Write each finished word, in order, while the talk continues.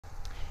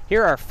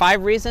Here are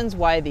 5 reasons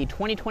why the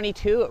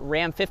 2022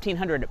 Ram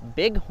 1500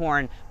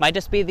 Bighorn might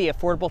just be the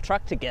affordable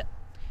truck to get.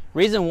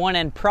 Reason 1,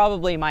 and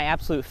probably my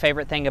absolute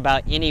favorite thing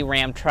about any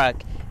Ram truck,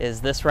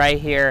 is this right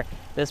here.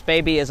 This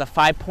baby is a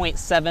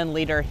 5.7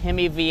 liter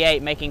Hemi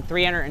V8 making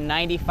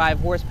 395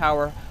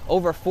 horsepower,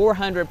 over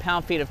 400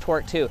 pound-feet of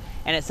torque too,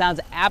 and it sounds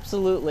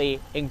absolutely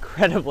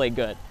incredibly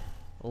good.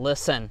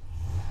 Listen.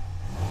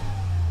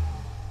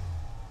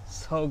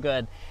 So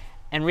good.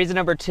 And reason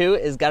number 2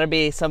 is got to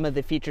be some of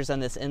the features on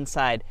this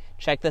inside.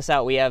 Check this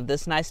out. We have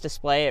this nice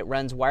display. It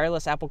runs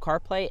wireless Apple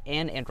CarPlay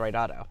and Android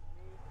Auto.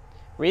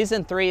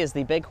 Reason 3 is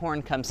the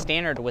Bighorn comes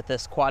standard with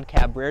this quad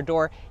cab rear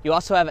door. You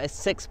also have a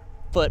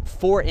 6-foot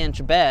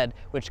 4-inch bed,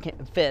 which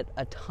can fit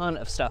a ton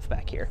of stuff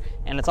back here.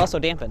 And it's also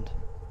dampened.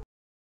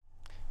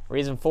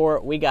 Reason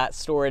 4, we got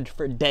storage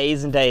for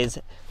days and days.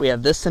 We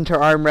have this center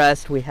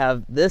armrest, we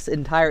have this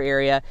entire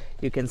area.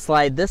 You can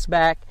slide this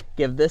back,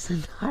 give this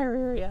entire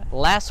area.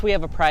 Last, we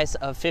have a price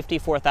of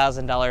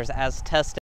 $54,000 as tested.